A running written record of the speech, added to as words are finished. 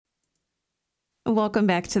Welcome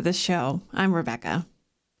back to the show. I'm Rebecca.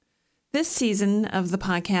 This season of the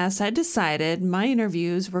podcast, I decided my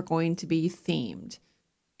interviews were going to be themed.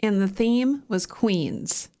 And the theme was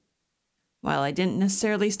queens. While I didn't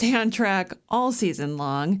necessarily stay on track all season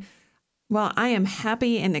long, well, I am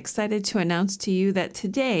happy and excited to announce to you that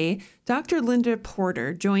today, Dr. Linda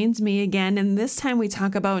Porter joins me again, and this time we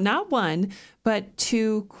talk about not one, but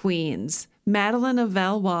two queens, Madeleine of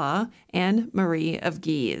Valois and Marie of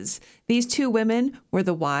Guise. These two women were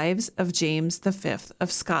the wives of James V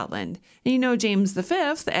of Scotland. And you know James V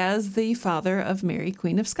as the father of Mary,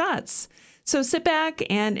 Queen of Scots. So sit back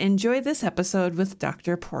and enjoy this episode with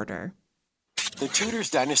Dr. Porter. The Tudors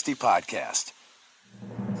Dynasty Podcast.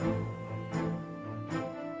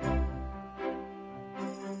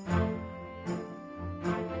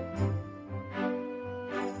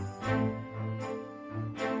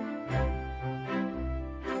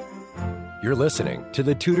 You're listening to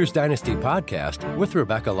the Tudors Dynasty Podcast with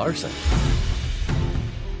Rebecca Larson.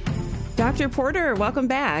 Dr. Porter, welcome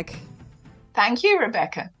back. Thank you,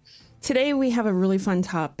 Rebecca. Today we have a really fun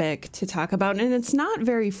topic to talk about, and it's not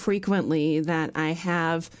very frequently that I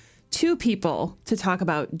have two people to talk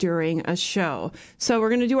about during a show. So we're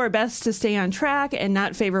going to do our best to stay on track and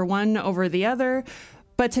not favor one over the other.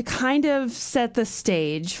 But to kind of set the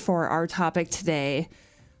stage for our topic today,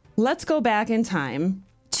 let's go back in time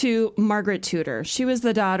to Margaret Tudor. She was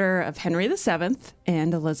the daughter of Henry VII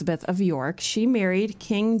and Elizabeth of York. She married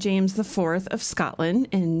King James IV of Scotland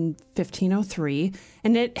in 1503,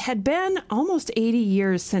 and it had been almost 80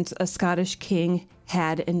 years since a Scottish king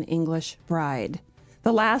had an English bride.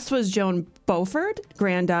 The last was Joan Beaufort,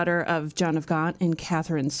 granddaughter of John of Gaunt and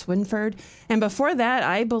Catherine Swynford. And before that,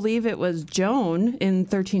 I believe it was Joan in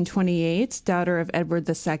 1328, daughter of Edward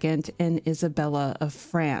II and Isabella of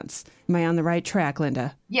France. Am I on the right track,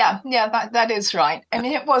 Linda? Yeah, that is right. I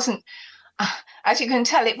mean, it wasn't, as you can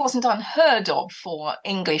tell, it wasn't unheard of for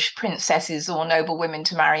English princesses or noble women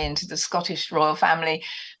to marry into the Scottish royal family,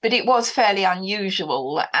 but it was fairly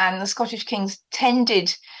unusual. And the Scottish kings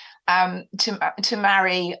tended to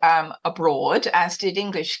marry abroad, as did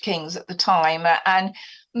English kings at the time, and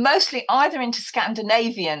mostly either into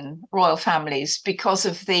Scandinavian royal families because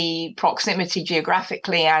of the proximity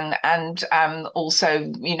geographically and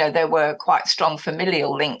also, you know, there were quite strong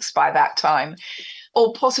familial links by that time,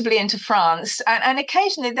 or possibly into France. And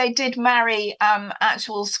occasionally they did marry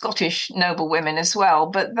actual Scottish noble women as well,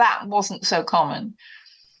 but that wasn't so common.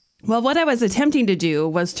 Well, what I was attempting to do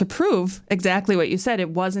was to prove exactly what you said.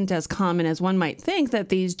 It wasn't as common as one might think that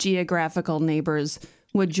these geographical neighbors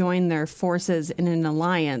would join their forces in an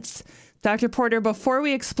alliance. Dr. Porter, before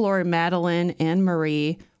we explore Madeleine and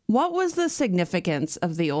Marie, what was the significance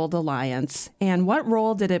of the Old Alliance, and what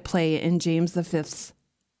role did it play in James V's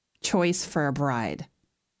choice for a bride?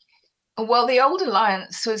 Well, the Old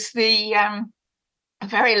Alliance was the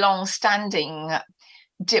very long-standing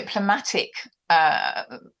diplomatic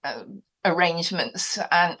arrangements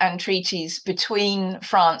and treaties between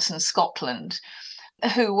France and Scotland,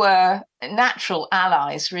 who were natural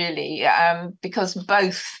allies, really, because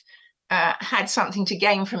both had something to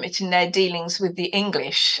gain from it in their dealings with the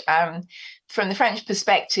English. From the French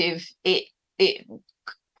perspective, it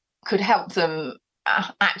could help them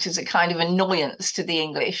act as a kind of annoyance to the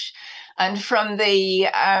English. And from the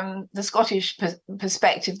Scottish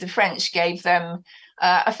perspective, the French gave them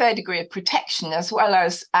a fair degree of protection as well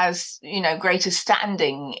as you know, greater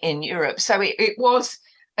standing in Europe. So it was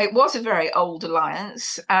a very old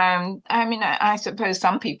alliance. I mean, I suppose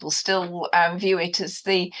some people still view it as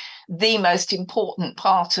the most important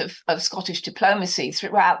part of Scottish diplomacy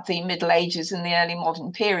throughout the Middle Ages and the early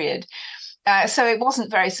modern period. So it wasn't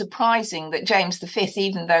very surprising that James V,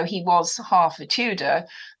 even though he was half a Tudor,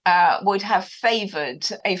 would have favoured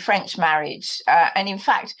a French marriage. And in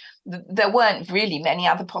fact, there weren't really many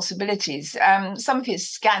other possibilities. Some of his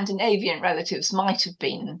Scandinavian relatives might have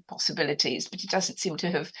been possibilities, but he doesn't seem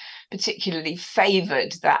to have particularly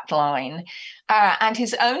favoured that line. And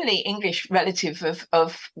his only English relative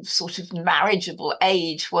of sort of marriageable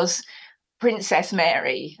age was Princess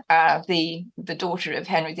Mary, the daughter of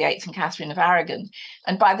Henry VIII and Catherine of Aragon.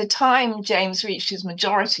 And by the time James reached his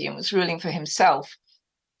majority and was ruling for himself,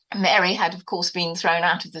 Mary had, of course, been thrown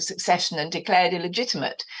out of the succession and declared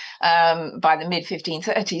illegitimate by the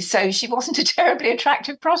mid-1530s. So she wasn't a terribly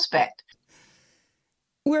attractive prospect.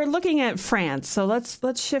 We're looking at France, so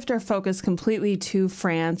let's shift our focus completely to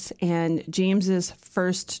France and James's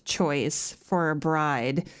first choice for a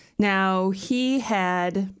bride. Now, he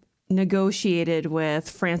had negotiated with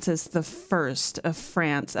Francis I of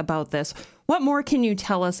France about this. What more can you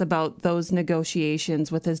tell us about those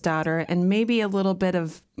negotiations with his daughter and maybe a little bit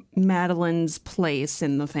of Madeleine's place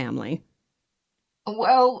in the family?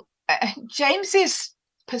 Well, James's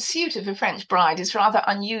pursuit of a French bride is rather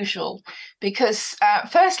unusual because,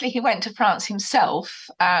 firstly, he went to France himself,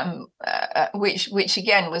 which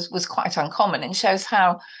again was quite uncommon and shows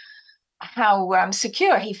how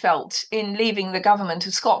secure he felt in leaving the government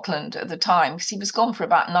of Scotland at the time, because he was gone for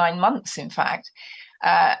about 9 months, in fact.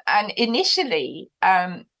 And initially,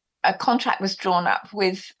 a contract was drawn up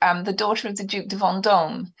with the daughter of the Duke de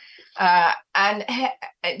Vendôme. And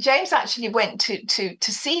James actually went to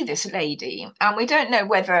see this lady, and we don't know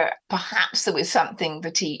whether perhaps there was something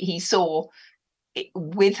that he saw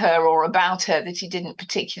with her or about her that he didn't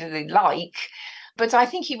particularly like. But I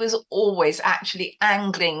think he was always actually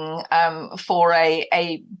angling for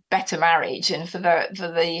a better marriage and for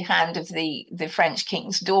the hand of the French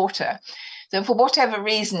king's daughter. So for whatever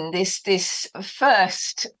reason, this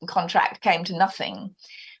first contract came to nothing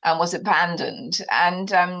and was abandoned.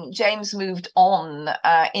 And James moved on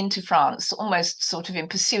into France, almost sort of in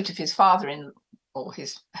pursuit of his father-in-law, or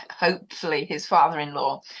hopefully his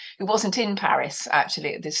father-in-law, who wasn't in Paris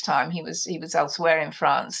actually at this time. He was elsewhere in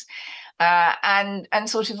France. And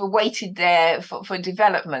sort of awaited there for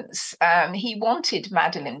developments. He wanted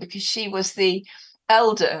Madeleine because she was the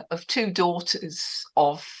elder of 2 daughters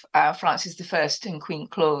of Francis I and Queen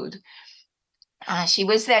Claude. She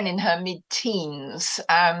was then in her mid-teens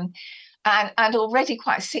and already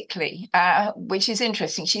quite sickly, which is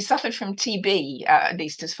interesting. She suffered from TB, at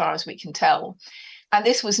least as far as we can tell. And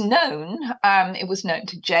this was known. It was known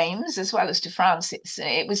to James as well as to Francis.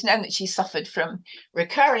 It was known that she suffered from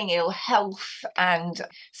recurring ill health and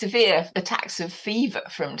severe attacks of fever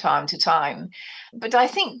from time to time. But I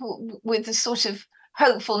think with the sort of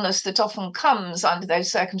hopefulness that often comes under those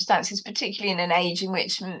circumstances, particularly in an age in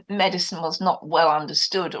which medicine was not well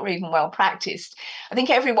understood or even well practiced, I think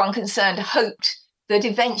everyone concerned hoped that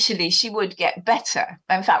eventually she would get better.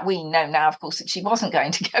 In fact, we know now, of course, that she wasn't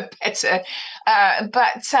going to get better.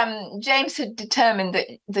 But James had determined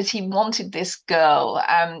that he wanted this girl.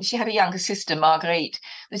 She had a younger sister, Marguerite,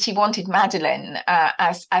 that he wanted Madeleine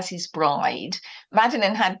as his bride.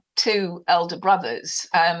 Madeleine had 2 elder brothers,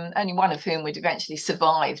 only one of whom would eventually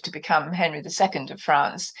survive to become Henry II of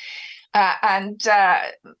France. And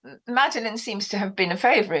Madeleine seems to have been a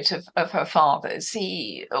favourite of her father's.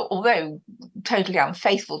 He, although totally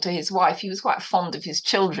unfaithful to his wife, he was quite fond of his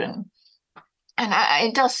children. And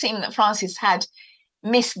it does seem that Francis had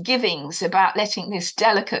misgivings about letting this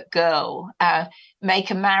delicate girl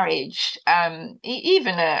make a marriage,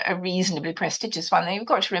 even a reasonably prestigious one. Now, you've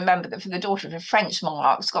got to remember that for the daughter of a French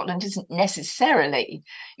monarch, Scotland isn't necessarily,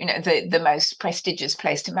 the most prestigious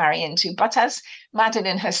place to marry into. But as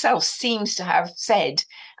Madeleine herself seems to have said,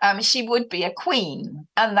 she would be a queen,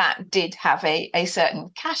 and that did have a certain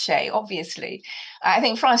cachet, obviously. I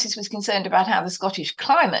think Francis was concerned about how the Scottish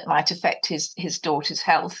climate might affect his daughter's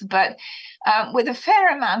health, but with a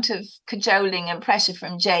fair amount of cajoling and pressure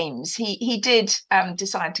from James, he did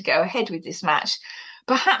decide to go ahead with this match,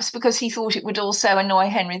 perhaps because he thought it would also annoy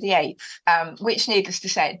Henry VIII, which, needless to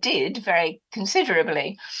say, it did very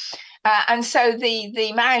considerably. And so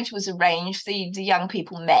the marriage was arranged, the young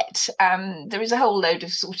people met. There is a whole load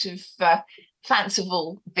of sort of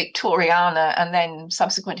fanciful Victoriana and then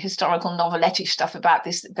subsequent historical novelettish stuff about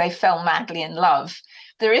this, that they fell madly in love.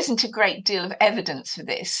 There isn't a great deal of evidence for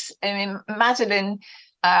this. I mean, Madeleine,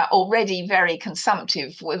 already very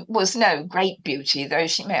consumptive, was no great beauty, though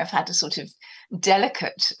she may have had a sort of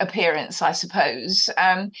delicate appearance, I suppose.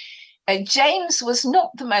 James was not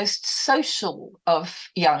the most social of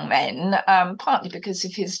young men, partly because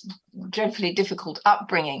of his dreadfully difficult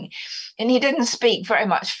upbringing, and he didn't speak very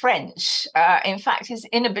much French. In fact, his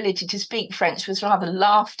inability to speak French was rather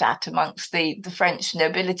laughed at amongst the French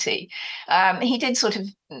nobility. He did sort of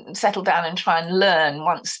settle down and try and learn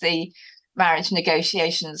once the marriage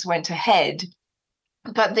negotiations went ahead.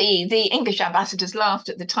 But the English ambassadors laughed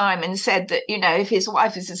at the time and said that, if his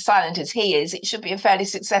wife is as silent as he is, it should be a fairly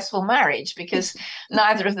successful marriage because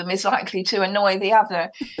neither of them is likely to annoy the other.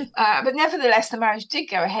 But nevertheless, the marriage did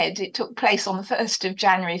go ahead. It took place on the 1st of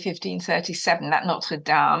January, 1537 at Notre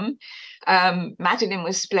Dame. Madeleine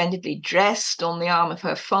was splendidly dressed on the arm of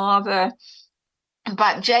her father.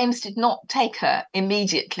 But James did not take her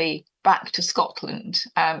immediately back to Scotland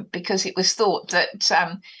because it was thought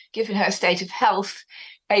that, given her state of health,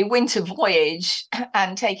 a winter voyage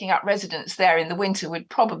and taking up residence there in the winter would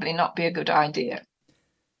probably not be a good idea.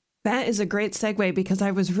 That is a great segue because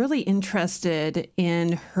I was really interested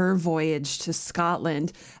in her voyage to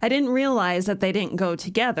Scotland. I didn't realize that they didn't go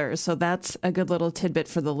together, so that's a good little tidbit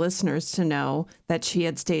for the listeners to know that she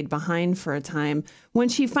had stayed behind for a time. When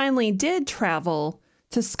she finally did travel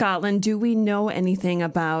to Scotland. Do we know anything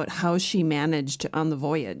about how she managed on the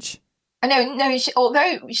voyage? No.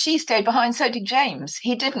 Although she stayed behind, so did James.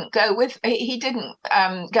 He didn't go with. He didn't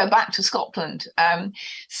go back to Scotland. The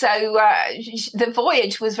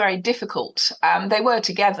voyage was very difficult. They were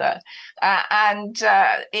together,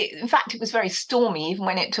 in fact, it was very stormy, even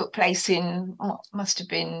when it took place in what must have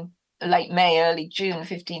been late May, early June,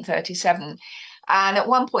 1537. And at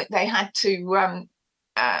one point, they had to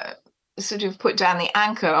sort of put down the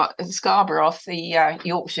anchor in Scarborough off the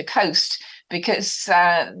Yorkshire coast, because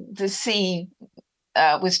the sea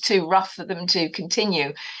was too rough for them to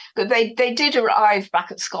continue. But they did arrive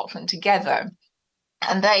back at Scotland together,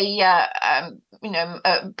 and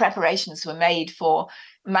preparations were made for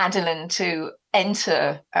Madeleine to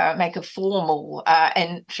make a formal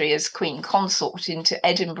entry as Queen Consort into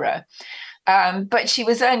Edinburgh. But she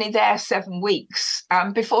was only there 7 weeks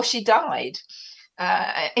before she died.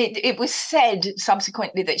 It was said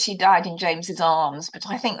subsequently that she died in James's arms, but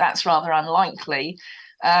I think that's rather unlikely.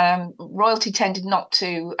 Royalty tended not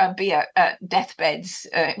to be at deathbeds.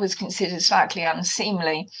 It was considered slightly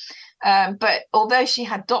unseemly. But although she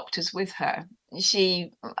had doctors with her,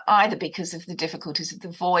 she, either because of the difficulties of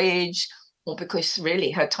the voyage or because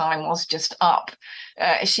really her time was just up,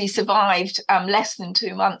 she survived less than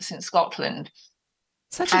 2 months in Scotland.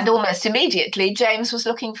 And almost immediately, James was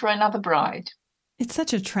looking for another bride. It's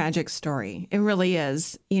such a tragic story. It really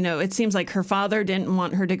is. You know, it seems like her father didn't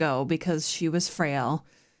want her to go because she was frail.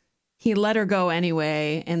 He let her go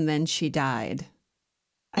anyway, and then she died.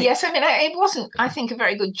 Yes, I mean, it wasn't, I think, a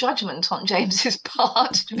very good judgment on James's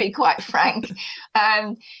part, to be quite frank,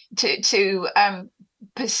 to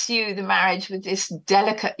pursue the marriage with this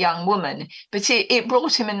delicate young woman. But it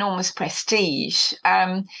brought him enormous prestige.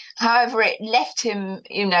 However, it left him,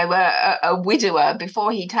 a widower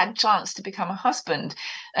before he'd had a chance to become a husband.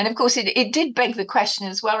 And of course, it did beg the question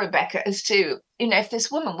as well, Rebecca, as to, if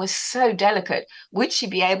this woman was so delicate, would she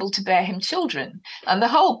be able to bear him children? And the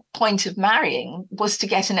whole point of marrying was to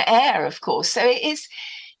get an heir, of course. So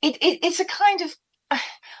it's a kind of,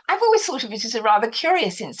 I've always thought of it as a rather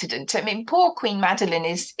curious incident. I mean, poor Queen Madeleine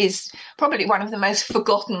is probably one of the most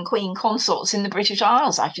forgotten queen consorts in the British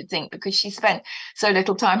Isles, I should think, because she spent so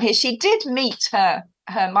little time here. She did meet her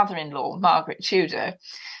mother-in-law, Margaret Tudor,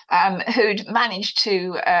 who'd managed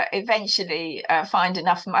to eventually find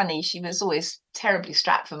enough money. She was always terribly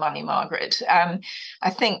strapped for money, Margaret. I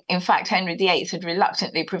think, in fact, Henry VIII had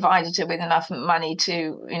reluctantly provided her with enough money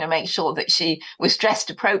to, make sure that she was dressed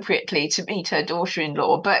appropriately to meet her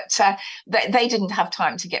daughter-in-law. But they didn't have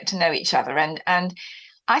time to get to know each other. And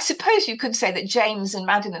I suppose you could say that James and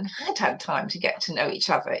Madeleine had time to get to know each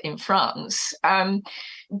other in France.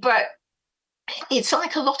 But it's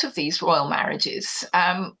like a lot of these royal marriages.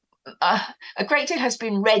 A great deal has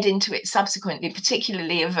been read into it subsequently,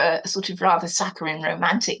 particularly of a sort of rather saccharine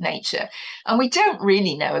romantic nature. And we don't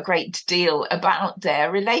really know a great deal about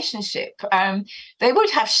their relationship. They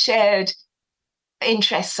would have shared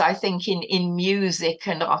interests, I think, in music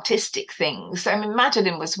and artistic things. I mean,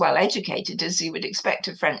 Madeleine was well educated, as you would expect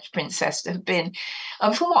a French princess to have been.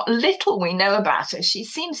 And from what little we know about her, she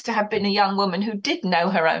seems to have been a young woman who did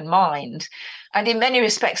know her own mind, and in many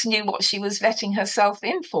respects knew what she was letting herself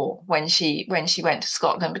in for when she went to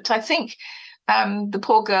Scotland. But I think the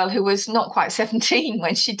poor girl, who was not quite 17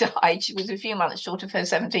 when she died, she was a few months short of her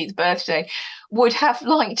 17th birthday, would have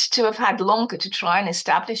liked to have had longer to try and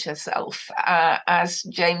establish herself as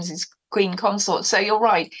James's queen consort. So you're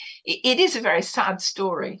right, it is a very sad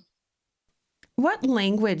story. What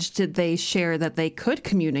language did they share that they could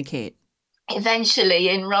communicate? Eventually,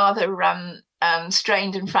 in rather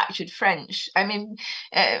strained and fractured French. I mean,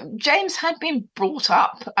 James had been brought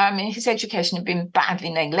up. I mean, his education had been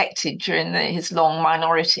badly neglected during his long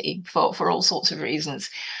minority for all sorts of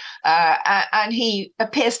reasons. And he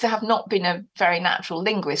appears to have not been a very natural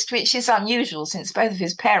linguist, which is unusual since both of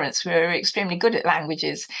his parents were extremely good at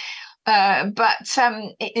languages. But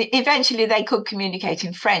eventually they could communicate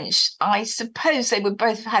in French. I suppose they would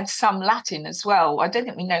both have had some Latin as well. I don't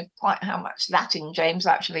think we know quite how much Latin James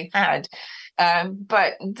actually had.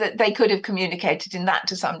 But they could have communicated in that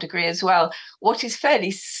to some degree as well. What is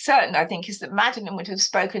fairly certain, I think, is that Madeleine would have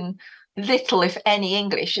spoken little, if any,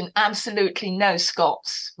 English and absolutely no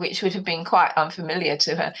Scots, which would have been quite unfamiliar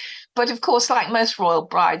to her. But of course, like most royal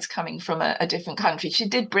brides coming from a different country, she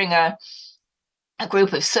did bring a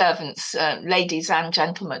group of servants, ladies and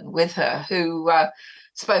gentlemen, with her who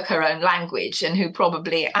spoke her own language and who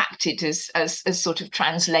probably acted as sort of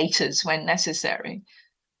translators when necessary.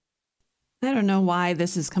 I don't know why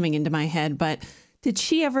this is coming into my head, but did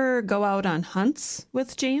she ever go out on hunts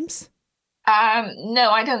with James? No,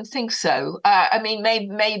 I don't think so. I mean,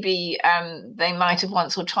 maybe they might have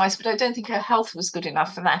once or twice, but I don't think her health was good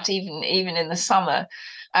enough for that, even in the summer.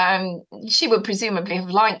 She would presumably have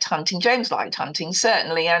liked hunting. James liked hunting,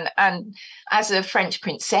 certainly, and as a French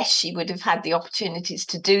princess, she would have had the opportunities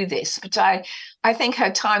to do this. But I think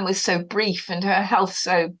her time was so brief and her health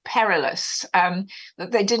so perilous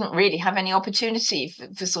that they didn't really have any opportunity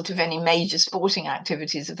for sort of any major sporting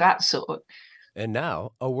activities of that sort. And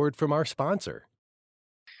now, a word from our sponsor.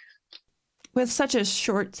 With such a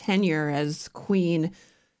short tenure as queen,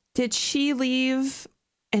 did she leave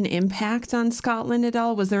an impact on Scotland at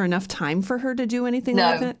all? Was there enough time for her to do anything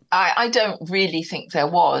with No, it? I don't really think there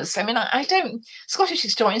was. I mean, I don't. Scottish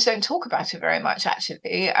historians don't talk about it very much,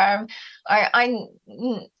 actually. I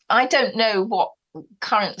don't know what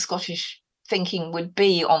current Scottish thinking would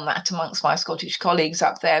be on that amongst my Scottish colleagues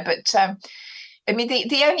up there, but I mean,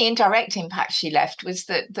 the only indirect impact she left was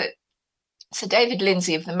that Sir David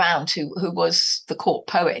Lindsay of the Mount, who was the court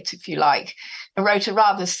poet, if you like, wrote a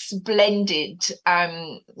rather splendid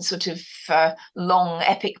sort of long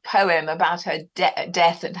epic poem about her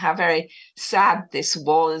death and how very sad this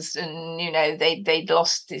was, and they'd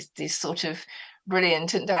lost this sort of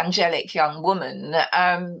brilliant and angelic young woman.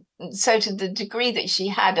 So to the degree that she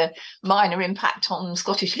had a minor impact on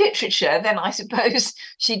Scottish literature, then I suppose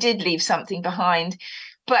she did leave something behind.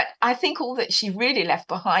 But I think all that she really left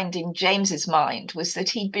behind in James's mind was that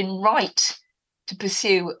he'd been right to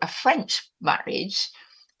pursue a French marriage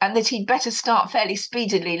and that he'd better start fairly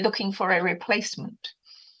speedily looking for a replacement.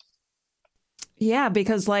 Yeah,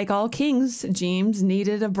 because like all kings, James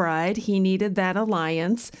needed a bride. He needed that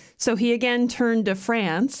alliance. So he again turned to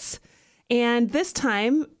France. And this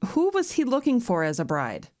time, who was he looking for as a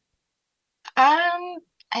bride?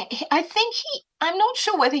 I think I'm not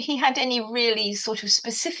sure whether he had any really sort of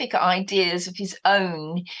specific ideas of his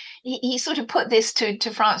own. He sort of put this to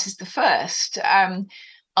Francis I,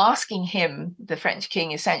 asking him, the French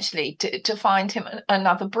king, essentially, to find him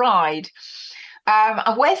another bride.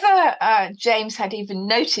 Whether James had even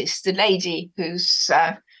noticed the lady whose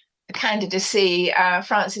candidacy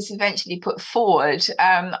Francis eventually put forward,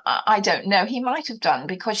 I don't know. He might have done,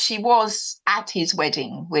 because she was at his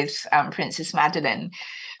wedding with Princess Madeleine,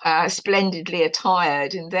 splendidly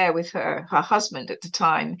attired and there with her husband at the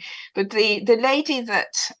time. But the lady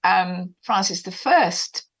that Francis I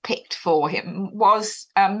picked for him was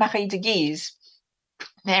Marie de Guise,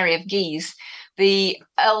 Mary of Guise, the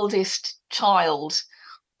eldest child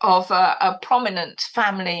of a prominent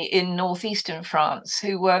family in northeastern France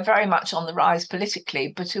who were very much on the rise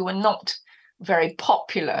politically, but who were not very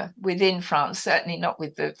popular within France, certainly not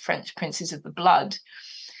with the French princes of the blood.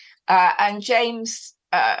 And James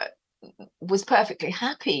was perfectly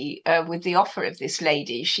happy with the offer of this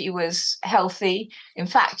lady. She was healthy. In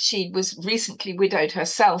fact, she was recently widowed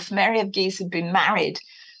herself. Mary of Guise had been married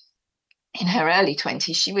in her early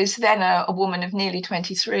 20s. She was then a woman of nearly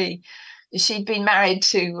 23. She'd been married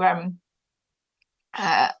to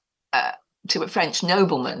a French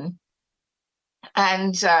nobleman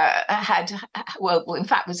and in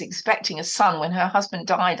fact, was expecting a son when her husband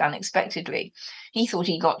died unexpectedly. He thought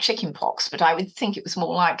he got chickenpox, but I would think it was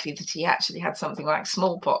more likely that he actually had something like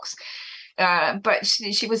smallpox. But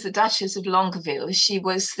she was the Duchess of Longueville. She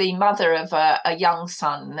was the mother of a young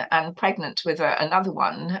son and pregnant with another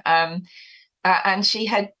one. And she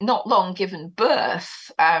had not long given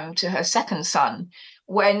birth to her second son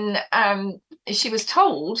when she was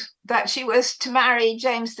told that she was to marry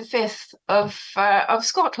James V of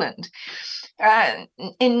Scotland.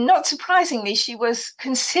 Not surprisingly, she was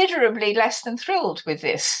considerably less than thrilled with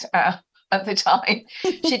this at the time.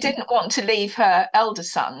 She didn't want to leave her elder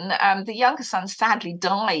son. The younger son sadly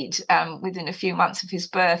died within a few months of his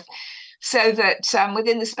birth. So that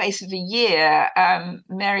within the space of a year,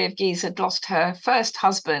 Mary of Guise had lost her first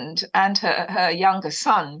husband and her younger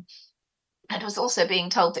son, and was also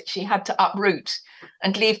being told that she had to uproot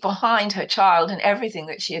and leave behind her child and everything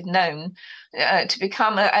that she had known to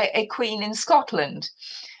become a queen in Scotland.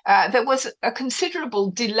 There was a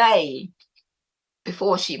considerable delay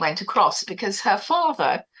before she went across because her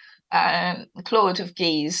father, Claude of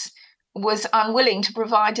Guise, was unwilling to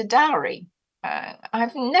provide a dowry.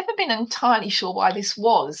 I've never been entirely sure why this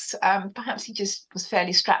was. Perhaps he just was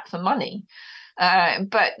fairly strapped for money.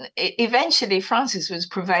 But eventually Francis was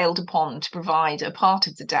prevailed upon to provide a part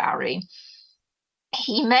of the dowry.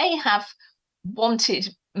 He may have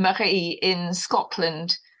wanted Marie in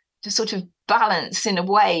Scotland to sort of balance, in a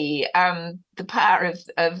way, the power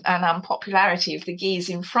of and unpopularity of the Guise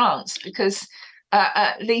in France, because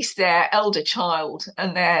at least their elder child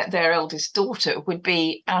and their eldest daughter would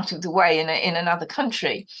be out of the way in another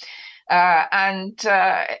country. And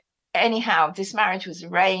anyhow, this marriage was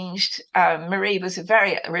arranged. Marie was a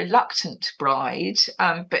very reluctant bride,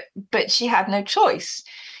 but she had no choice.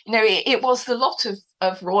 You know, it was the lot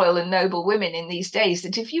of royal and noble women in these days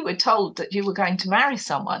that if you were told that you were going to marry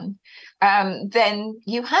someone, then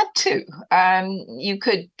you had to. You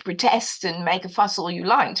could protest and make a fuss all you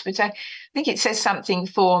liked, but I think it says something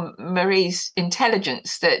for Marie's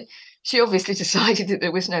intelligence that she obviously decided that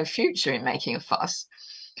there was no future in making a fuss.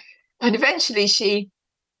 And eventually she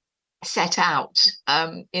set out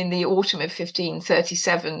in the autumn of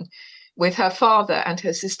 1537 with her father and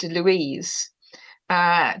her sister Louise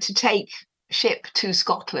to take ship to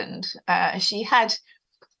Scotland. She had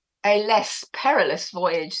a less perilous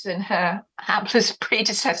voyage than her hapless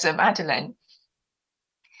predecessor, Madeleine.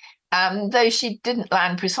 Though she didn't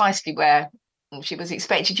land precisely where she was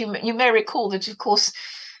expected. You may recall that, of course,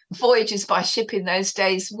 voyages by ship in those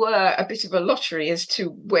days were a bit of a lottery as to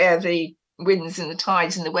where the winds and the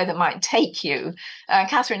tides and the weather might take you.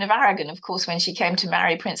 Catherine of Aragon, of course, when she came to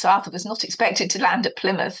marry Prince Arthur, was not expected to land at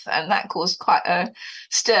Plymouth, and that caused quite a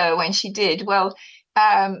stir when she did. Well,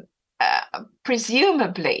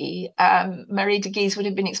 presumably, Marie de Guise would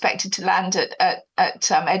have been expected to land at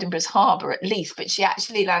Edinburgh's harbour at least, but she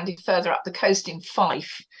actually landed further up the coast in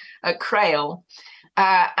Fife at Crail.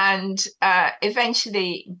 And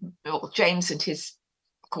eventually, well, James and his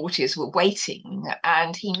courtiers were waiting,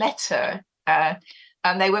 and he met her,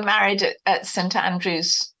 and they were married at St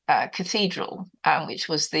Andrew's Cathedral, which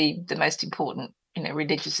was the most important,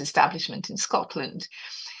 religious establishment in Scotland.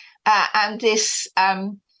 And this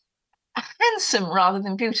handsome rather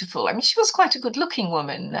than beautiful. I mean, she was quite a good-looking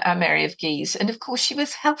woman, Mary of Guise, and of course she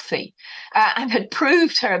was healthy and had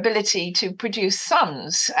proved her ability to produce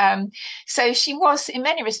sons. So she was, in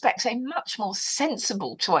many respects, a much more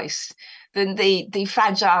sensible choice than the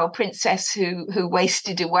fragile princess who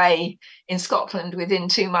wasted away in Scotland within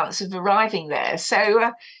 2 months of arriving there.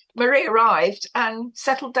 So Marie arrived and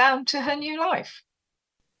settled down to her new life.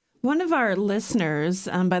 One of our listeners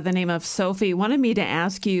by the name of Sophie wanted me to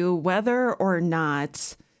ask you whether or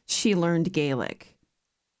not she learned Gaelic.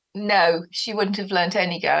 No, she wouldn't have learnt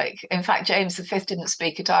any Gaelic. In fact, James V didn't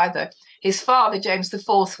speak it either. His father, James IV,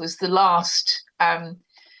 was the last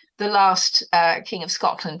King of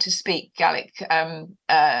Scotland to speak Gaelic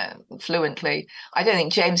fluently. I don't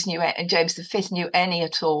think James V knew any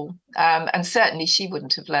at all, and certainly she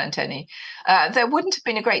wouldn't have learnt any. There wouldn't have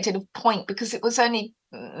been a great deal of point because it was only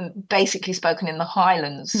basically spoken in the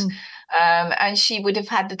Highlands, and she would have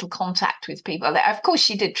had little contact with people. Of course,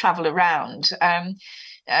 she did travel around.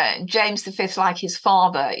 James V, like his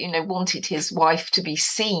father, wanted his wife to be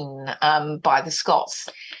seen by the Scots,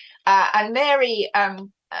 and Mary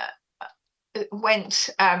went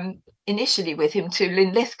initially with him to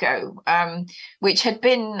Linlithgow, which had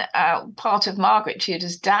been part of Margaret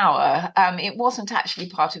Tudor's dower. It wasn't actually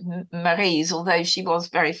part of Marie's, although she was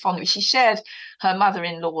very fond of it. She shared her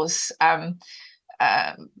mother-in-law's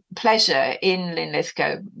pleasure in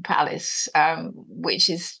Linlithgow Palace, which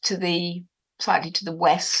is slightly to the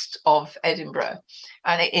west of Edinburgh,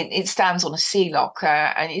 and it stands on a sea lock,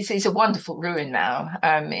 and it's a wonderful ruin now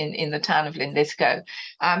in the town of Linlithgow,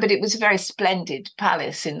 but it was a very splendid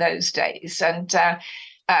palace in those days. And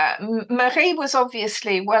Marie was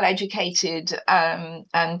obviously well-educated and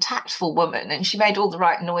tactful woman, and she made all the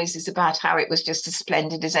right noises about how it was just as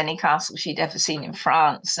splendid as any castle she'd ever seen in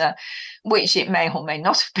France, which it may or may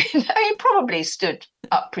not have been. It probably stood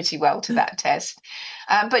up pretty well to that test.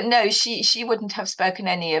 But no, she wouldn't have spoken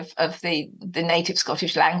any of the native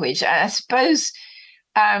Scottish language. And I suppose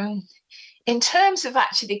in terms of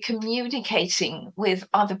actually communicating with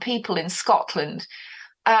other people in Scotland,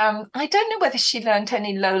 I don't know whether she learnt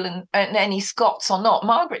any Lowland and any Scots or not.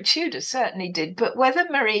 Margaret Tudor certainly did, but whether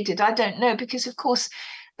Marie did, I don't know, because of course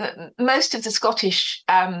most of the Scottish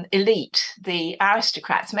elite, the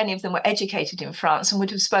aristocrats, many of them were educated in France and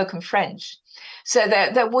would have spoken French. So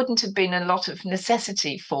there wouldn't have been a lot of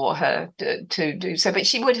necessity for her to do so, but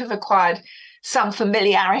she would have acquired some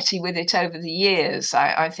familiarity with it over the years,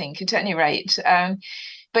 I think, at any rate.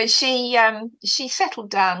 But she settled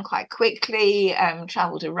down quite quickly,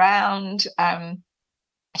 travelled around.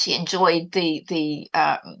 She enjoyed the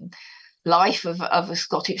life of a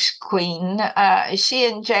Scottish queen. She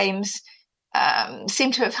and James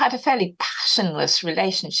seem to have had a fairly passionless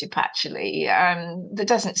relationship, actually. There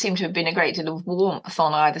doesn't seem to have been a great deal of warmth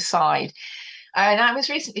on either side. And I was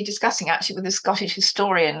recently discussing, actually, with a Scottish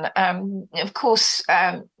historian, of course,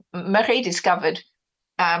 Marie discovered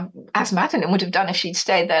as Madeleine would have done if she'd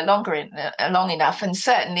stayed there long enough, and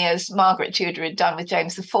certainly as Margaret Tudor had done with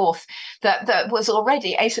James IV, that was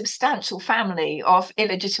already a substantial family of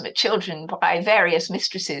illegitimate children by various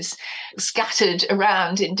mistresses scattered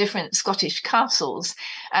around in different Scottish castles.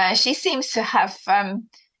 She seems to have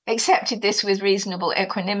accepted this with reasonable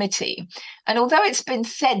equanimity. And although it's been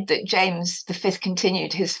said that James V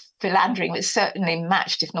continued his philandering, which certainly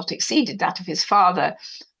matched, if not exceeded, that of his father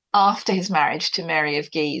after his marriage to Mary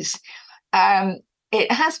of Guise,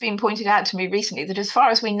 it has been pointed out to me recently that as far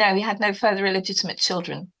as we know, he had no further illegitimate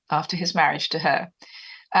children after his marriage to her,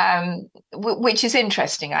 which is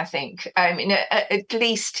interesting, I think. I mean, at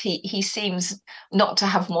least he seems not to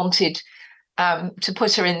have wanted to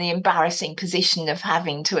put her in the embarrassing position of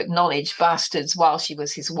having to acknowledge bastards while she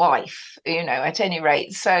was his wife, at any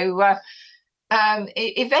rate. So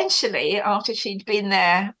eventually, after she'd been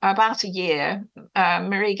there about a year,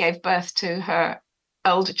 Marie gave birth to her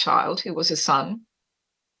elder child, who was a son,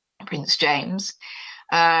 Prince James.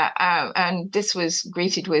 And this was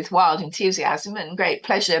greeted with wild enthusiasm and great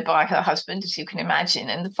pleasure by her husband, as you can imagine.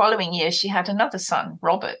 And the following year, she had another son,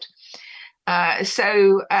 Robert.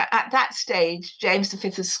 So at that stage, James V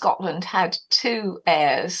of Scotland had two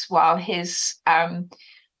heirs, while his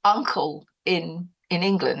uncle in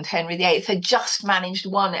England, Henry VIII, had just managed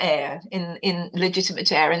one heir in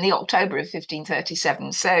legitimate heir in the October of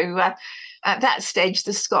 1537. So at that stage,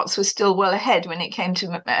 the Scots were still well ahead when it came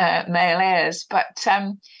to male heirs. But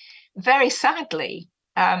very sadly,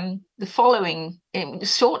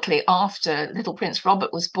 shortly after little Prince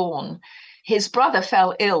Robert was born, his brother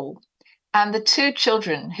fell ill. And the two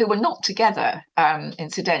children, who were not together,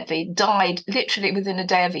 incidentally, died literally within a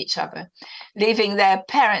day of each other, leaving their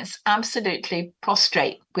parents absolutely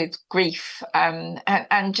prostrate with grief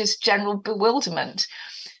and just general bewilderment.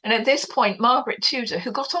 And at this point, Margaret Tudor,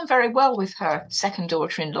 who got on very well with her second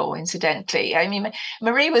daughter-in-law, incidentally, I mean,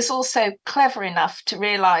 Marie was also clever enough to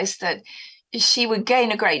realise that she would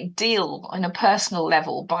gain a great deal on a personal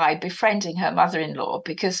level by befriending her mother-in-law,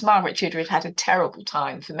 because Margaret Tudor had had a terrible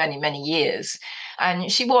time for many, many years.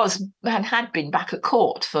 And she was and had been back at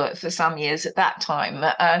court for some years at that time.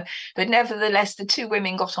 But nevertheless, the two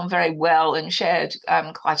women got on very well and shared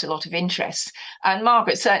quite a lot of interests. And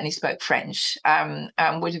Margaret certainly spoke French and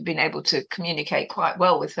would have been able to communicate quite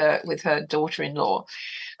well with her daughter-in-law.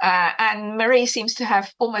 And Marie seems to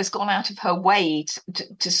have almost gone out of her way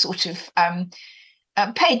to sort of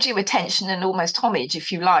pay due attention and almost homage,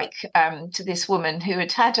 if you like, to this woman who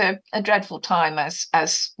had had a dreadful time as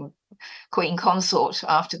Queen Consort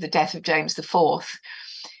after the death of James IV.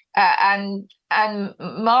 And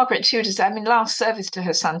Margaret Tudor's, last service to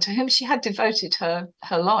her son, to whom she had devoted her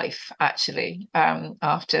life, actually,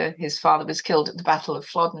 after his father was killed at the Battle of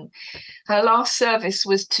Flodden. Her last service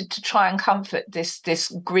was to try and comfort this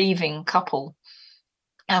grieving couple.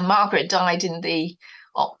 And Margaret died in the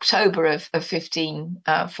October of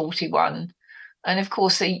 1541. And of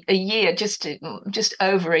course, a year, just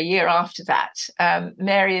over a year after that,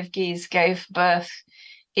 Mary of Guise gave birth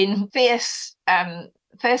in fierce,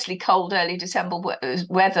 firstly cold early December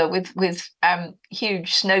weather with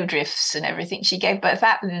huge snowdrifts and everything. She gave birth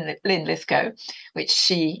at Linlithgow, which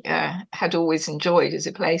she had always enjoyed as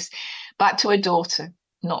a place, but to a daughter,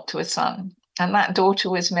 not to a son. And that daughter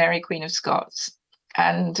was Mary, Queen of Scots.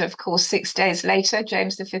 And of course, 6 days later,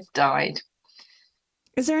 James V died.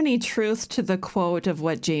 Is there any truth to the quote of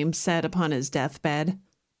what James said upon his deathbed?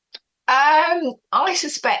 I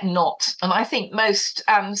suspect not. And I think most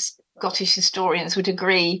Scottish historians would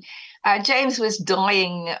agree. James was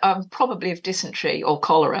dying probably of dysentery or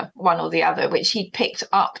cholera, one or the other, which he picked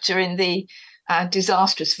up during the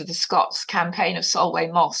disastrous for the Scots campaign of Solway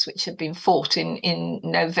Moss, which had been fought in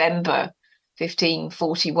November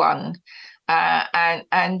 1541.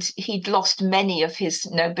 And he'd lost many of his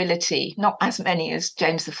nobility, not as many as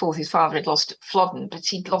James IV, his father, had lost at Flodden, but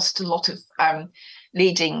he'd lost a lot of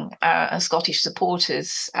leading Scottish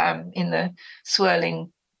supporters in the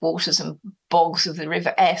swirling waters and bogs of the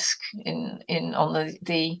River Esk on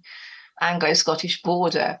the Anglo-Scottish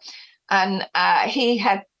border. And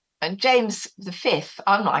James V,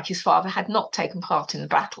 unlike his father, had not taken part in the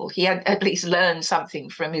battle. He had at least learned something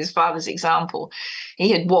from his father's example.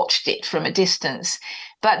 He had watched it from a distance.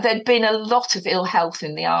 But there'd been a lot of ill health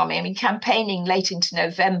in the army. I mean, campaigning late into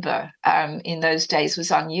November in those days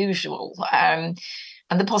was unusual. And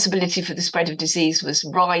the possibility for the spread of disease was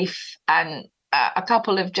rife. And a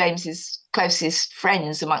couple of James's closest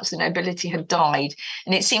friends amongst the nobility had died.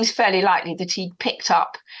 And it seems fairly likely that he'd picked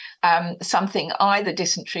up something, either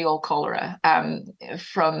dysentery or cholera,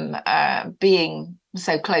 from being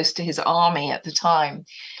so close to his army at the time.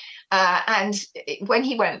 And when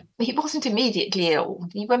he wasn't immediately ill.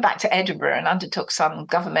 He went back to Edinburgh and undertook some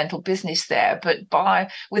governmental business there. But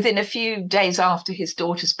within a few days after his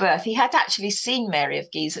daughter's birth, he had actually seen Mary of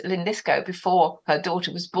Guise at Linlithgow before her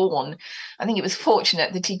daughter was born. I think it was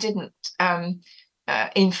fortunate that he didn't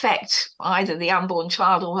infect either the unborn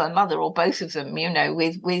child or her mother, or both of them,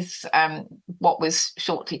 with what was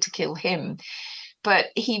shortly to kill him. But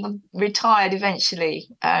he retired eventually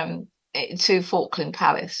to Falkland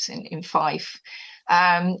Palace in Fife.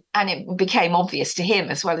 And it became obvious to him,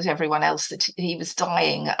 as well as everyone else, that he was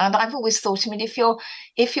dying. And I've always thought, I mean, if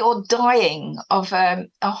you're dying of a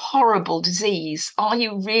horrible disease, are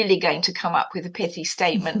you really going to come up with a pithy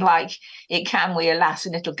statement like, "It can we, alas,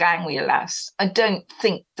 and it'll gang we, alas"? I don't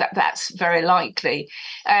think that that's very likely.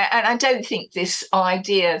 And I don't think this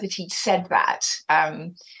idea that he'd said that,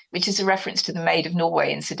 which is a reference to the Maid of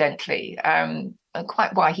Norway, incidentally, and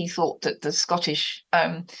quite why he thought that the Scottish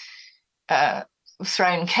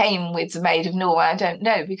throne came with the Maid of Norway, I don't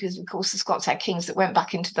know, because of course the Scots had kings that went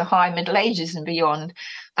back into the High Middle Ages and beyond.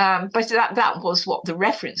 But that was what the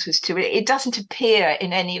reference was to. It doesn't appear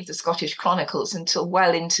in any of the Scottish chronicles until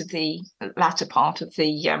well into the latter part of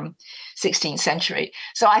the 16th century.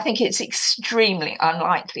 So I think it's extremely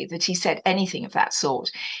unlikely that he said anything of that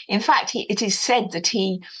sort. In fact, it is said that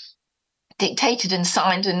he dictated and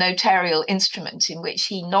signed a notarial instrument in which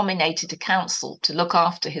he nominated a council to look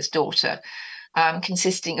after his daughter,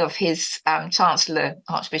 consisting of his Chancellor,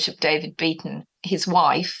 Archbishop David Beaton, his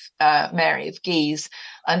wife, Mary of Guise,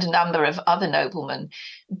 and a number of other noblemen.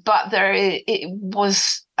 But it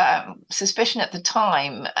was suspicion at the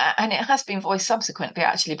time, and it has been voiced subsequently,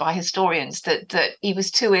 actually, by historians, that he was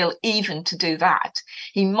too ill even to do that.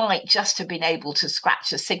 He might just have been able to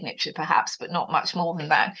scratch a signature, perhaps, but not much more than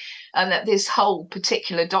that. And that this whole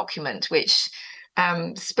particular document, which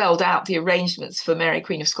spelled out the arrangements for Mary,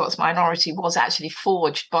 Queen of Scots' minority, was actually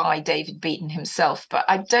forged by David Beaton himself. But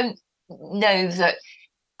I don't know that,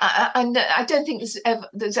 I don't think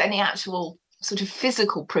there's any actual sort of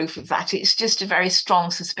physical proof of that. It's just a very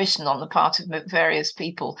strong suspicion on the part of various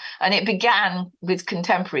people. And it began with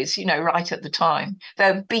contemporaries, right at the time,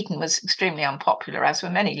 though Beaton was extremely unpopular, as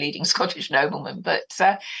were many leading Scottish noblemen. But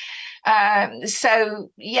so,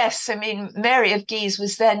 yes, I mean, Mary of Guise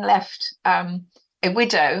was then left a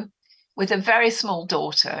widow with a very small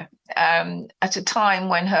daughter at a time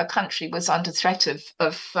when her country was under threat of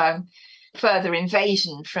further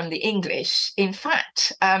invasion from the English. In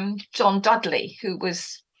fact, John Dudley, who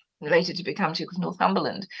was later to become Duke of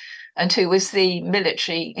Northumberland and who was the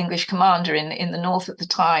military English commander in the north at the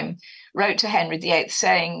time, wrote to Henry VIII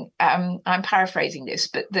saying, I'm paraphrasing this,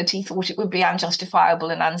 but that he thought it would be unjustifiable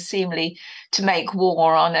and unseemly to make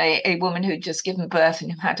war on a woman who'd just given birth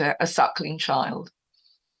and who had a suckling child.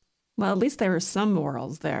 Well, at least there were some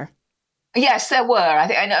morals there. Yes, there were.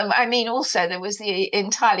 I mean, also there was the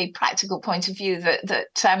entirely practical point of view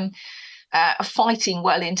that fighting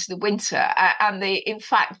well into the winter, and in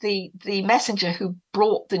fact the messenger who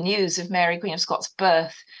brought the news of Mary, Queen of Scots'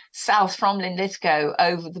 birth south from Linlithgow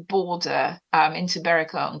over the border into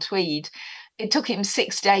Berwick-on-Tweed, it took him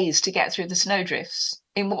 6 days to get through the snowdrifts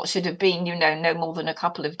in what should have been, no more than a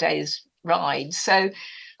couple of days' ride. So,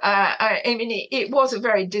 I mean, it was a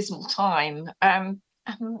very dismal time.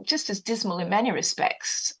 Just as dismal in many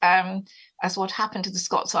respects as what happened to the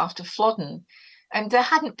Scots after Flodden. And there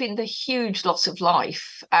hadn't been the huge loss of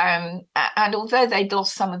life. And although they'd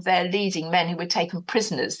lost some of their leading men who were taken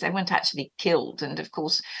prisoners, they weren't actually killed. And of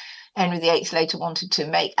course, Henry VIII later wanted to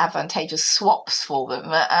make advantageous swaps for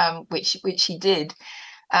them, which he did.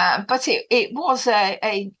 But it was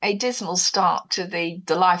a dismal start to the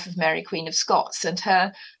life of Mary, Queen of Scots, and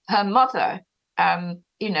her mother,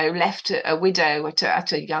 left a widow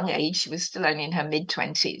at a young age. She was still only in her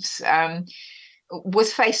mid-20s.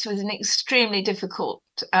 Was faced with an extremely difficult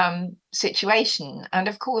situation. And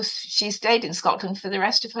of course, she stayed in Scotland for the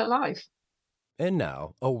rest of her life. And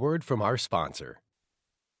now, a word from our sponsor.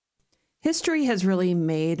 History has really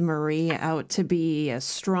made Marie out to be a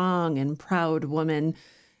strong and proud woman.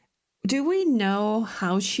 Do we know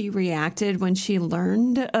how she reacted when she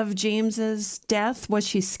learned of James's death? Was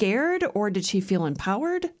she scared or did she feel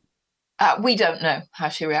empowered? We don't know how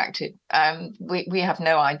she reacted. We have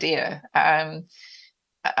no idea.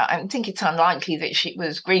 I think it's unlikely that she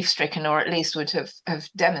was grief-stricken, or at least would have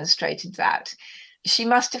demonstrated that. She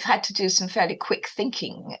must have had to do some fairly quick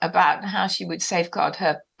thinking about how she would safeguard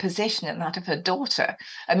her position and that of her daughter,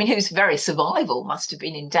 I mean, whose very survival must have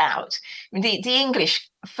been in doubt. I mean, the English,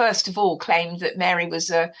 first of all, claimed that Mary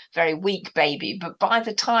was a very weak baby, but by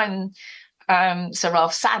the time Sir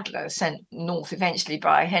Ralph Sadler, sent north eventually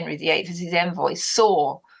by Henry VIII as his envoy,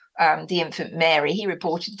 saw the infant Mary, he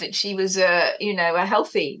reported that she was a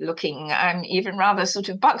healthy looking, even rather sort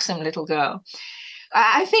of buxom little girl.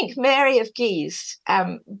 I think Mary of Guise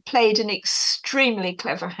played an extremely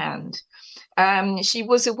clever hand. She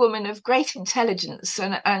was a woman of great intelligence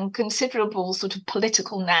and considerable sort of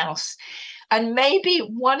political nous. And maybe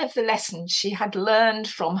one of the lessons she had learned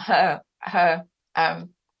from her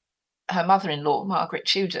mother-in-law, Margaret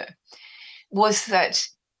Tudor, was that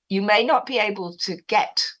you may not be able to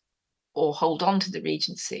get or hold on to the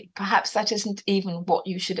regency. Perhaps that isn't even what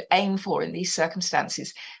you should aim for in these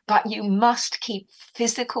circumstances, but you must keep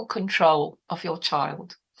physical control of your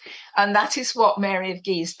child. And that is what Mary of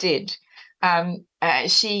Guise did.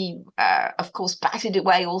 She, of course, batted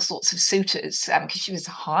away all sorts of suitors because she was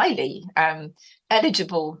a highly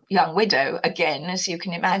eligible young widow, again, as you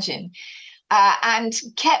can imagine, and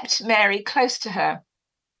kept Mary close to her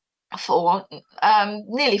for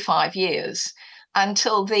nearly 5 years,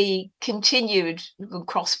 until the continued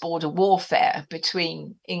cross-border warfare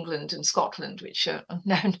between England and Scotland, which are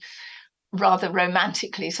known rather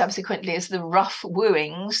romantically subsequently as the rough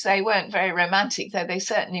wooings. They weren't very romantic, though they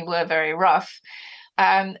certainly were very rough,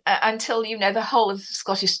 until, the whole of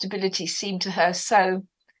Scottish stability seemed to her so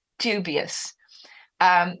dubious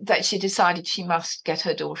that she decided she must get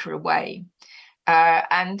her daughter away.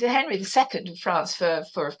 And Henry II of France,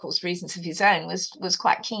 for of course reasons of his own, was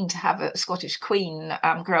quite keen to have a Scottish queen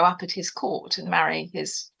grow up at his court and marry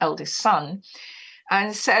his eldest son.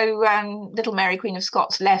 And so little Mary, Queen of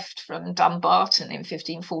Scots, left from Dumbarton in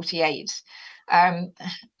 1548.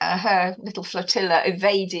 Her little flotilla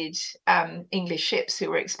evaded English ships who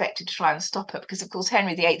were expected to try and stop her, because, of course,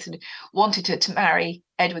 Henry VIII had wanted her to marry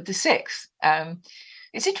Edward VI.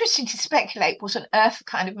 It's interesting to speculate what on earth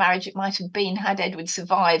kind of marriage it might have been had Edward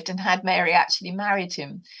survived and had Mary actually married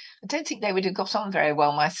him. I don't think they would have got on very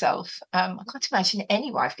well myself. I can't imagine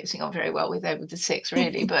any wife getting on very well with Edward VI,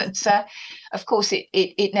 really. But of course,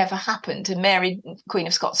 it never happened. And Mary, Queen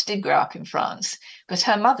of Scots, did grow up in France, but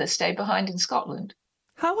her mother stayed behind in Scotland.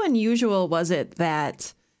 How unusual was it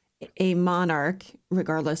that a monarch,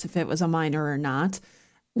 regardless if it was a minor or not,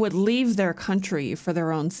 would leave their country for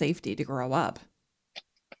their own safety to grow up?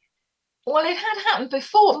 Well, it had happened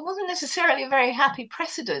before. It wasn't necessarily a very happy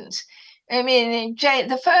precedent. I mean,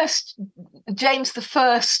 James I, James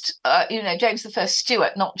I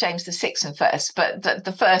Stuart, not James VI and first, but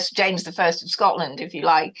the first James I of Scotland, if you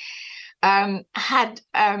like, had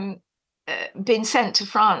been sent to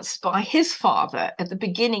France by his father at the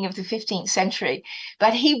beginning of the 15th century,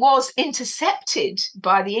 but he was intercepted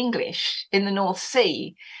by the English in the North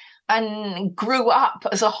Sea and grew up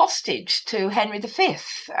as a hostage to Henry V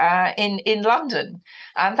in London.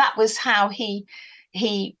 And that was how he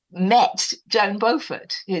met Joan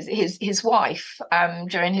Beaufort, his wife,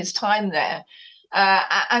 during his time there.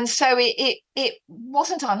 And so it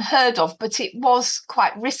wasn't unheard of, but it was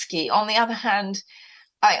quite risky. On the other hand,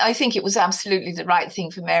 I think it was absolutely the right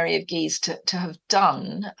thing for Mary of Guise to have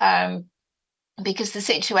done, because the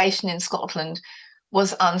situation in Scotland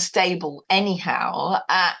was unstable anyhow,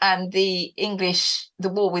 and the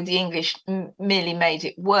war with the English merely made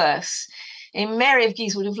it worse. And Mary of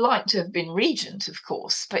Guise would have liked to have been regent, of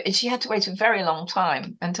course, but she had to wait a very long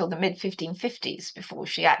time, until the mid-1550s, before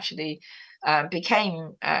she actually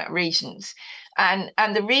became regent.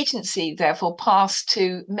 And the regency, therefore, passed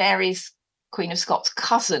to Mary's, Queen of Scots,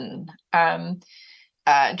 cousin,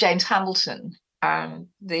 James Hamilton,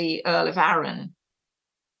 the Earl of Arran.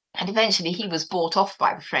 And eventually he was bought off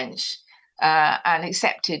by the French and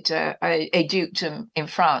accepted a dukedom in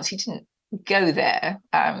France. He didn't go there,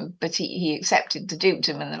 but he accepted the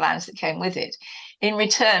dukedom and the lands that came with it, in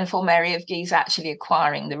return for Mary of Guise actually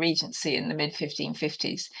acquiring the regency in the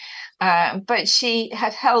mid-1550s. But she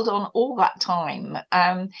had held on all that time,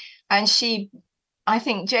 and she, I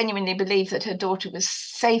think, genuinely believed that her daughter was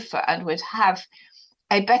safer and would have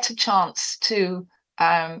a better chance to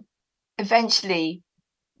eventually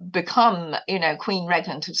become, Queen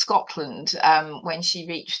Regent of Scotland when she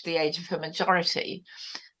reached the age of her majority,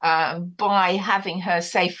 by having her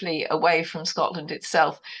safely away from Scotland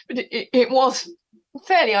itself. But it was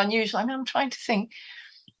fairly unusual. I mean, I'm trying to think.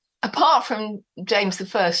 Apart from James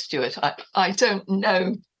I Stuart, I don't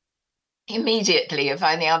know immediately of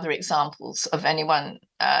any other examples of anyone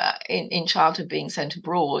in childhood being sent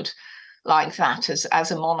abroad like that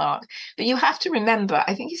as a monarch. But you have to remember,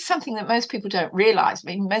 I think it's something that most people don't realise,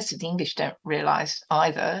 I mean, most of the English don't realise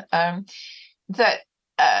either, that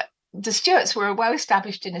the Stuarts were a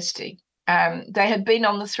well-established dynasty. They had been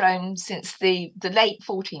on the throne since the late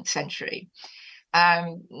 14th century.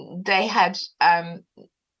 They had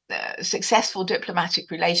successful diplomatic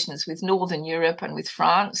relations with Northern Europe and with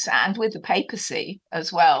France and with the papacy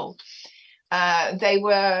as well. They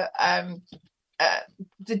were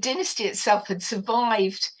the dynasty itself had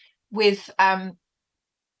survived with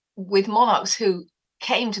monarchs who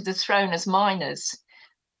came to the throne as minors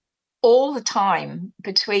all the time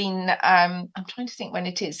between I'm trying to think when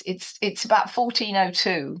it is. It's about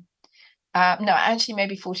 1402. No, actually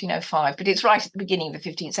maybe 1405, but it's right at the beginning of the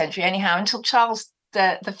 15th century anyhow, until Charles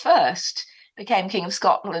the First became King of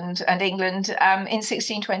Scotland and England in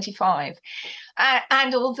 1625.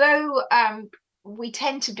 And although we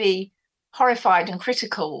tend to be horrified and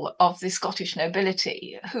critical of the Scottish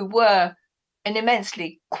nobility, who were an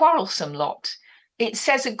immensely quarrelsome lot, it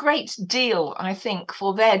says a great deal, I think,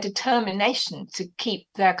 for their determination to keep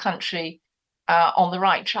their country on the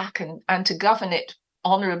right track and to govern it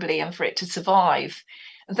honourably and for it to survive.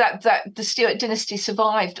 That the Stuart dynasty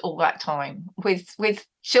survived all that time with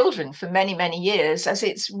children for many, many years as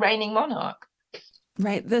its reigning monarch.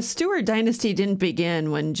 Right. The Stuart dynasty didn't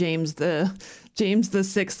begin when James the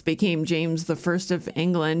Sixth became James the First of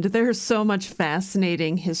England. There's so much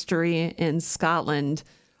fascinating history in Scotland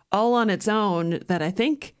all on its own that I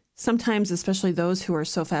think sometimes, especially those who are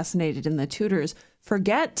so fascinated in the Tudors,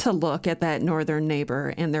 forget to look at that northern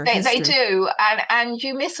neighbor and their history. They do, and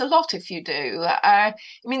you miss a lot if you do. I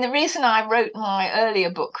mean, the reason I wrote my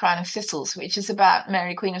earlier book, Crown of Thistles, which is about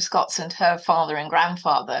Mary, Queen of Scots, and her father and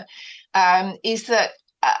grandfather, is that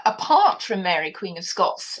apart from Mary, Queen of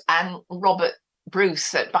Scots, and Robert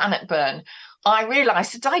Bruce at Bannockburn, I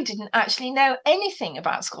realised that I didn't actually know anything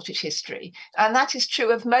about Scottish history. And that is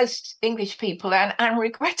true of most English people, and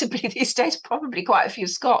regrettably these days probably quite a few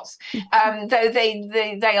Scots, though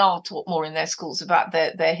they are taught more in their schools about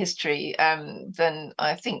their history than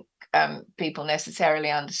I think people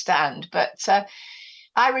necessarily understand. But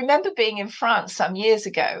I remember being in France some years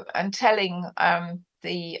ago and telling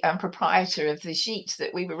the proprietor of the gîte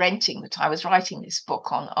that we were renting, that I was writing this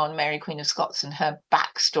book on Mary, Queen of Scots, and her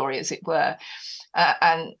backstory, as it were,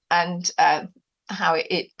 and how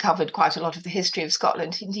it covered quite a lot of the history of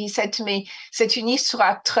Scotland. And he said to me, "C'est une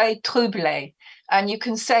histoire très troublée," and you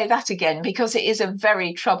can say that again because it is a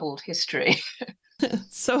very troubled history.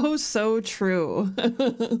 So true.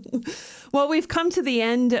 Well, we've come to the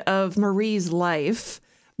end of Marie's life.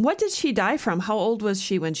 What did she die from? How old was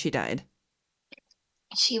she when she died?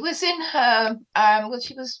 She was in her, I'm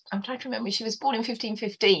trying to remember, she was born in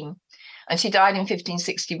 1515 and she died in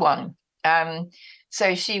 1561.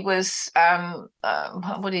 So she was,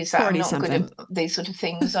 what is that? I'm not good at these sort of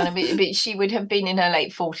things. But she would have been in her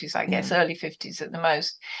late 40s, I guess, early 50s at the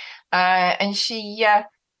most. And she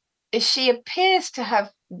appears to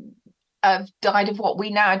have died of what we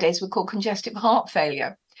nowadays would call congestive heart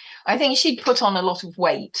failure. I think she'd put on a lot of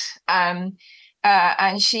weight. And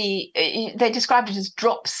they described it as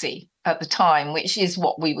dropsy at the time, which is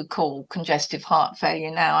what we would call congestive heart failure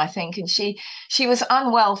now, I think. And she was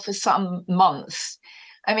unwell for some months.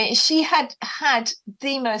 I mean, she had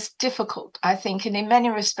the most difficult, I think, and in many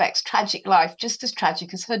respects, tragic life, just as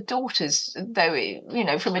tragic as her daughters, though,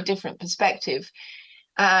 from a different perspective.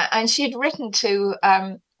 And she had written to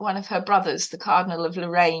one of her brothers, the Cardinal of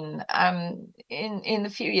Lorraine, in the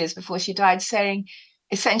few years before she died, saying,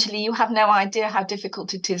 essentially, you have no idea how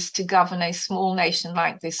difficult it is to govern a small nation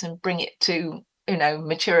like this and bring it to,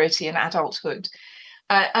 maturity and adulthood.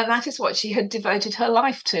 And that is what she had devoted her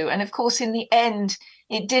life to. And of course, in the end,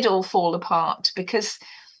 it did all fall apart because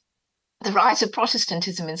the rise of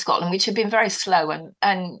Protestantism in Scotland, which had been very slow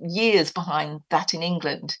and years behind that in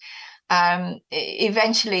England,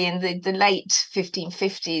 eventually in the late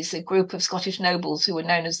 1550s, a group of Scottish nobles who were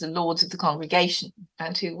known as the Lords of the Congregation,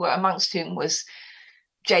 and who were amongst whom was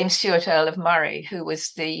James Stuart, Earl of Murray, who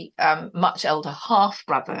was the much elder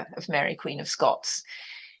half-brother of Mary, Queen of Scots,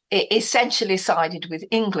 essentially sided with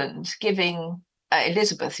England, giving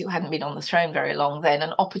Elizabeth, who hadn't been on the throne very long then,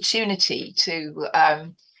 an opportunity to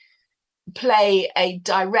play a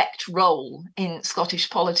direct role in Scottish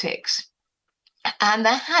politics. And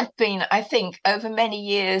there had been, I think, over many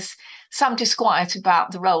years, some disquiet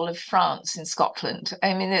about the role of France in Scotland.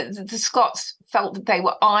 I mean, the Scots felt that they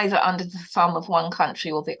were either under the thumb of one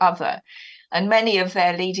country or the other. And many of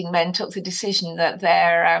their leading men took the decision that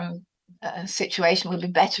their situation would be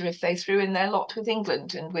better if they threw in their lot with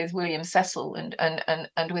England and with William Cecil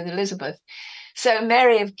and with Elizabeth. So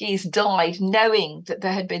Mary of Guise died knowing that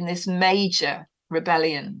there had been this major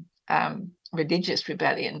rebellion, religious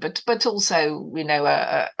rebellion, but also,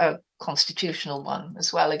 a constitutional one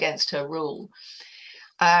as well against her rule.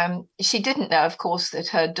 She didn't know, of course, that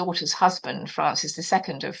her daughter's husband, Francis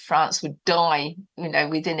II of France, would die,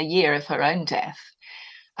 within a year of her own death.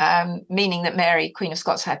 meaning that Mary, Queen of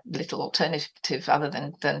Scots, had little alternative other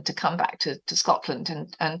than to come back to Scotland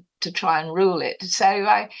and to try and rule it. So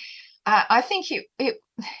I think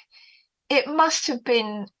it must have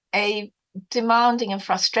been a demanding and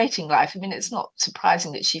frustrating life. I mean, it's not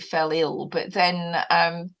surprising that she fell ill, but then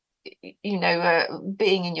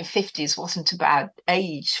being in your 50s wasn't a bad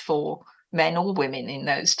age for men or women in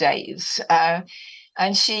those days.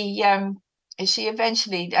 And she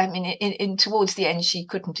eventually, I mean, in towards the end, she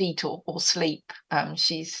couldn't eat or sleep.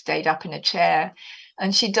 She stayed up in a chair,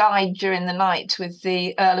 and she died during the night with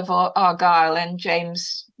the Earl of Argyll and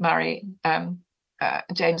James Earl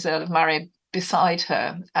of Murray beside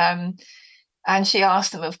her. And she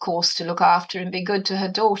asked them, of course, to look after and be good to her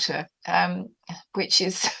daughter, which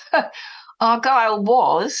is Argyll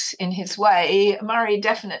was in his way. Murray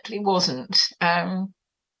definitely wasn't.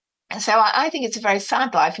 So I think it's a very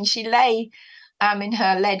sad life. And she lay in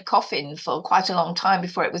her lead coffin for quite a long time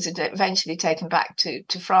before it was eventually taken back to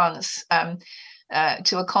France,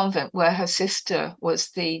 to a convent where her sister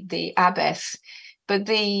was the abbess. But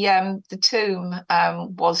the tomb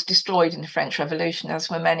was destroyed in the French Revolution, as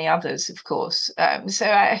were many others, of course.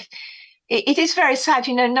 It is very sad.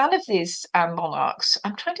 You know, none of these monarchs,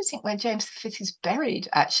 I'm trying to think where James V is buried,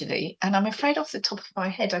 actually. And I'm afraid off the top of my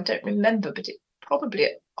head, I don't remember, but probably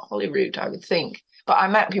at Holyrood, I would think. But I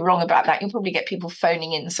might be wrong about that. You'll probably get people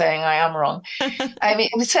phoning in saying I am wrong. I mean,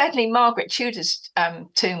 certainly Margaret Tudor's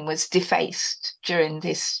tomb was defaced during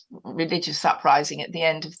this religious uprising at the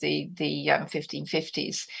end of the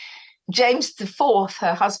 1550s. James IV,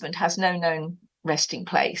 her husband, has no known resting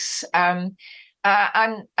place. And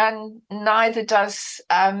neither does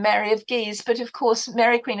Mary of Guise. But of course,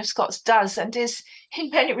 Mary, Queen of Scots, does, and is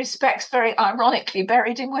in many respects very ironically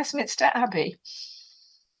buried in Westminster Abbey.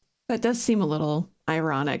 That does seem a little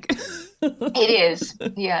ironic. It is.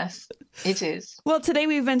 Yes, it is. Well, today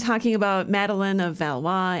we've been talking about Madeleine of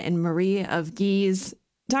Valois and Marie of Guise.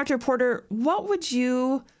 Dr. Porter, what would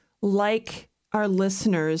you like our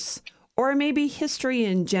listeners, or maybe history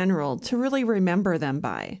in general, to really remember them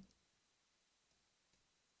by?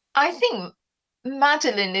 I think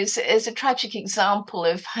Madeleine is a tragic example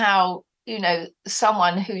of how, you know,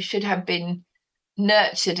 someone who should have been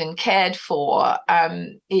nurtured and cared for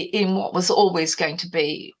in what was always going to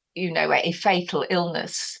be, you know, a fatal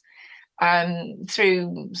illness,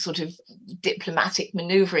 through sort of diplomatic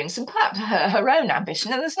maneuverings and perhaps her own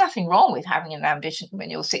ambition. And there's nothing wrong with having an ambition when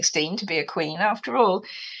you're 16 to be a queen, after all.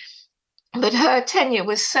 But her tenure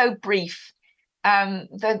was so brief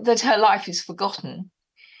that her life is forgotten.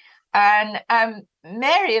 And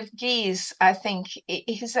Mary of Guise, I think,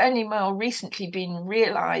 it has only more recently been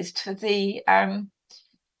realised for the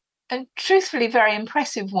and truthfully very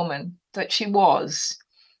impressive woman that she was,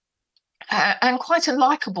 and quite a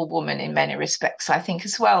likeable woman in many respects, I think,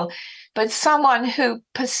 as well. But someone who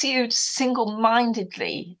pursued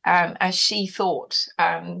single-mindedly, as she thought,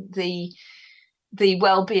 the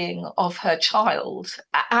well-being of her child,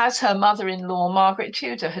 as her mother-in-law Margaret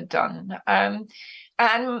Tudor had done.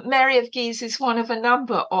 And Mary of Guise is one of a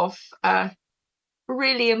number of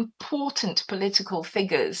really important political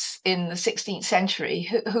figures in the 16th century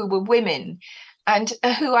who were women, and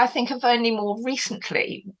who I think have only more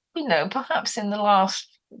recently, you know, perhaps in the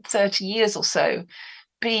last 30 years or so,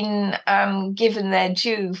 been given their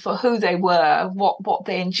due for who they were, what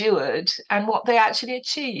they endured, and what they actually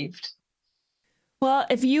achieved. Well,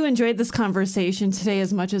 if you enjoyed this conversation today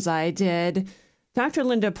as much as I did, Dr.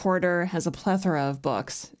 Linda Porter has a plethora of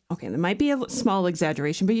books. Okay, there might be a small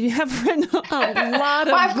exaggeration, but you have written a lot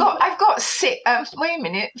of. Well, I've got six. Wait a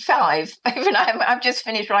minute, 5. Even I've just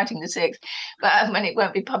finished writing the 6th, but and it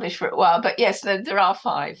won't be published for a while. But yes, there are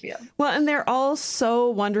 5. Yeah. Well, and they're all so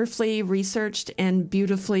wonderfully researched and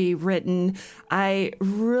beautifully written. I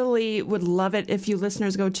really would love it if you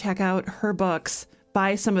listeners go check out her books,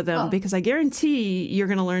 buy some of them, because I guarantee you're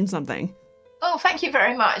going to learn something. Oh, thank you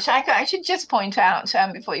very much. I should just point out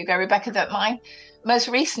before you go, Rebecca, that my most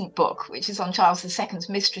recent book, which is on Charles II's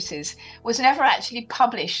mistresses, was never actually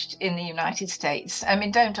published in the United States. I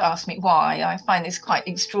mean, don't ask me why. I find this quite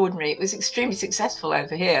extraordinary. It was extremely successful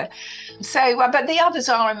over here. So, but the others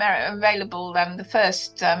are available. The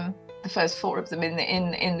first 4 of them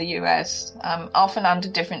in the US, often under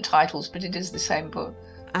different titles, but it is the same book.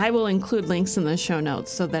 I will include links in the show notes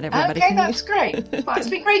so that everybody can... Okay, that's great. Well, it's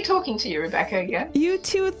been great talking to you, Rebecca, again. You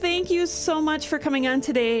too. Thank you so much for coming on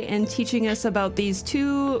today and teaching us about these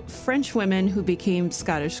 2 French women who became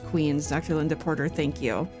Scottish queens. Dr. Linda Porter, thank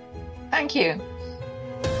you. Thank you.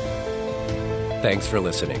 Thanks for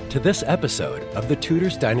listening to this episode of the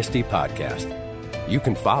Tudors Dynasty Podcast. You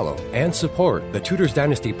can follow and support the Tudors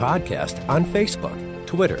Dynasty Podcast on Facebook,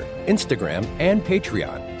 Twitter, Instagram, and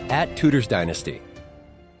Patreon @Tudors Dynasty.